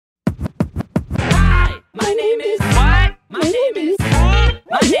My name is what? My name is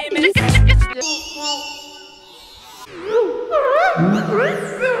my name is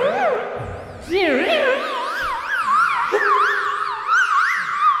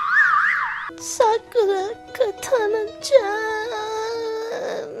Sakura Katana-chan.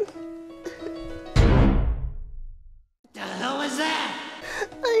 The hell was that?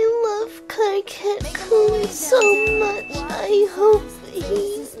 I love Kaiket-kun so much. I hope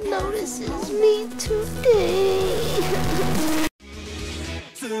he notices me today.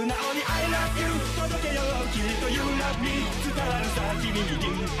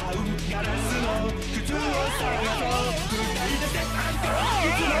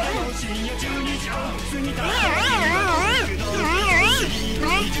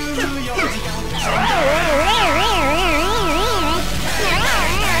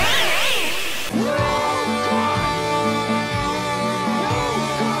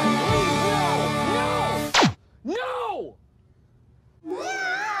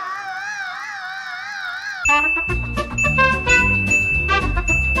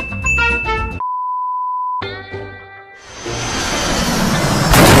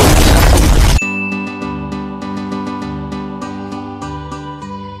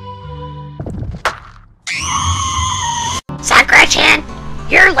 Sakura-chan,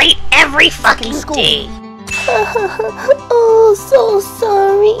 you're late every fucking day. Oh, so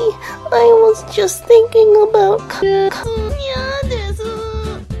sorry. I was just thinking about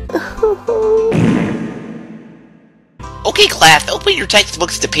Okay, class, open your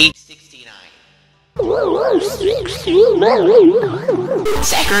textbooks to page 69.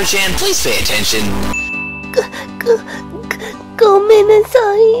 Sakura-chan, please pay attention.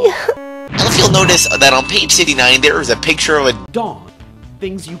 Gomenasai. If you'll notice that on page 69 there is a picture of a Dawn.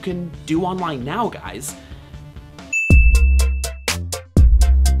 Things you can do online now, guys.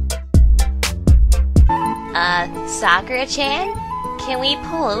 Sakura-chan? Can we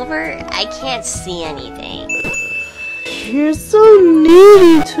pull over? I can't see anything. You're so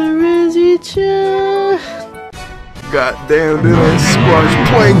needy, Terezi-chan. Goddamn, did I squash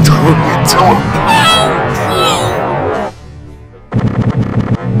plankton, you talk?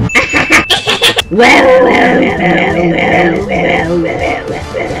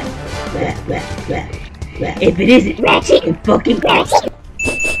 If it isn't ratchet and fucking ratchet.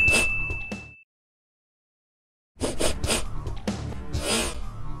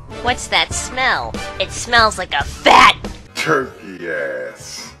 What's that smell? It smells like a fat... Turkey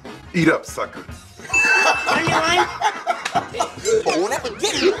ass. Eat up, sucker.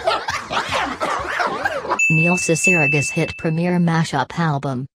 Neil Ciceraga's hit premiere mashup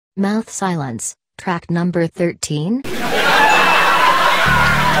album, Mouth Silence, track number 13.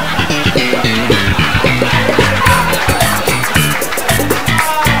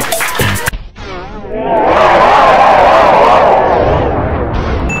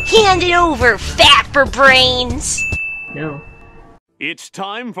 Hand it over, fat for brains! No. It's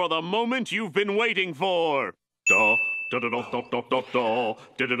time for the moment you've been waiting for. Damn,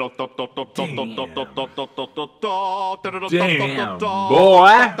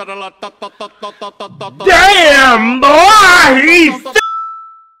 boy! Damn, boy! He's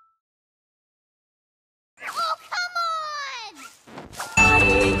Oh, come on!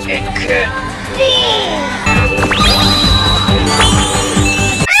 It could be!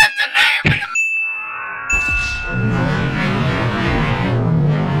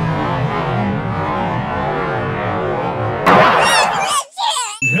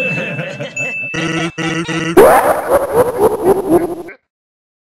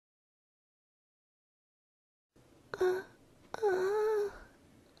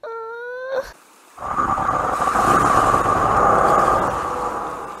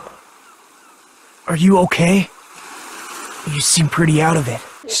 Are you okay? You seem pretty out of it.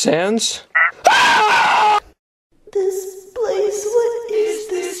 Sans? This place, what is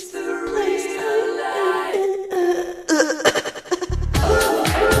this place?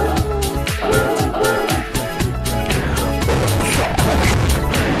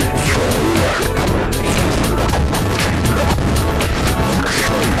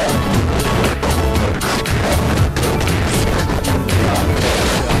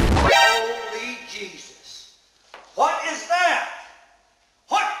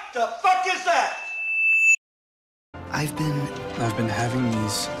 I've been having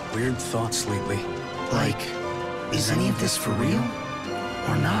these weird thoughts lately. Like, is any of this for real?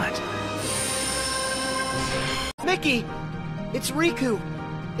 Or not? Mickey! It's Riku!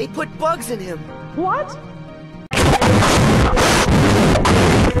 They put bugs in him! What?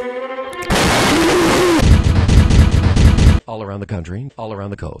 All around the country, all around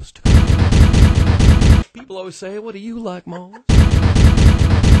the coast. People always say, what do you like most?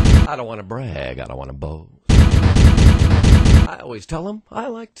 I don't want to brag, I don't want to boast. I always tell them I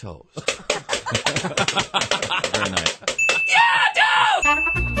like toast. Very nice. Yeah, toast!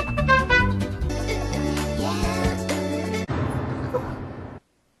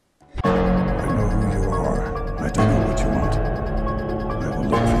 I know who you are. I do know what you want. I will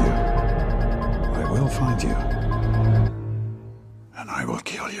look for you. I will find you. And I will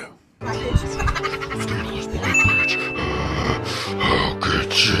kill you. I'll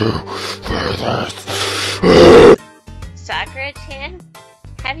get you for this. Sakura-chan,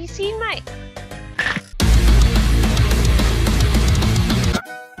 have you seen my...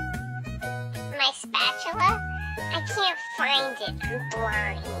 My spatula? I can't find it. I'm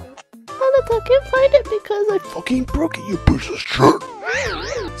blind. How the fuck can't find it because I fucking broke it, you piece of shit.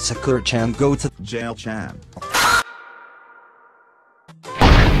 Sakura-chan, go to jail-chan.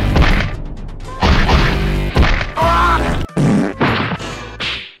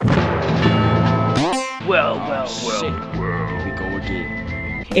 Well. Here we go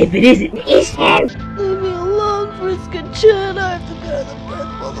again. If it isn't his house. Leave me alone, Friska-chan. I have to go to the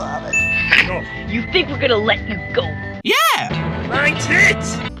principal's office. You think we're gonna let you go? Yeah! My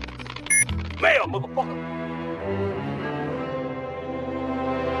tits! Mail, motherfucker!